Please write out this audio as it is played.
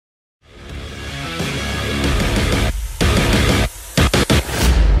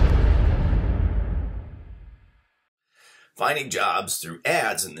Finding jobs through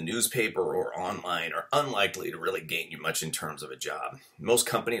ads in the newspaper or online are unlikely to really gain you much in terms of a job. Most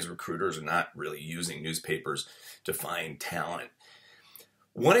companies, recruiters are not really using newspapers to find talent.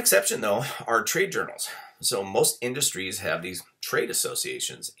 One exception, though, are trade journals. So most industries have these trade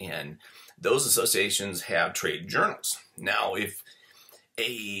associations, and those associations have trade journals. Now, if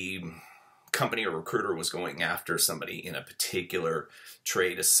a company or recruiter was going after somebody in a particular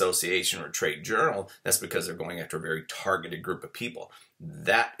trade association or trade journal, that's because they're going after a very targeted group of people.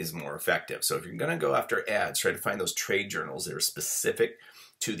 That is more effective. So if you're going to go after ads, try to find those trade journals that are specific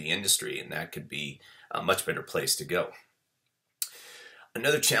to the industry, and that could be a much better place to go.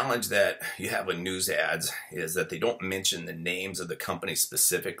 Another challenge that you have with news ads is that they don't mention the names of the company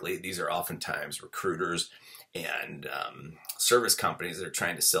specifically. These are oftentimes recruiters and service companies that are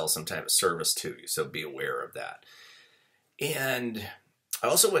trying to sell some type of service to you, so be aware of that. And I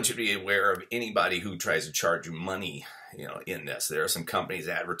also want you to be aware of anybody who tries to charge you money, in this. There are some companies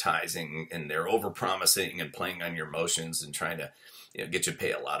advertising, and they're over-promising and playing on your emotions and trying to get you to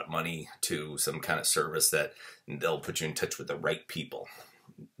pay a lot of money to some kind of service that they'll put you in touch with the right people.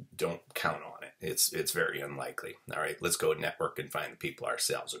 Don't count on it. It's very unlikely. All right, let's go network and find the people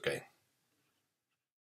ourselves, okay?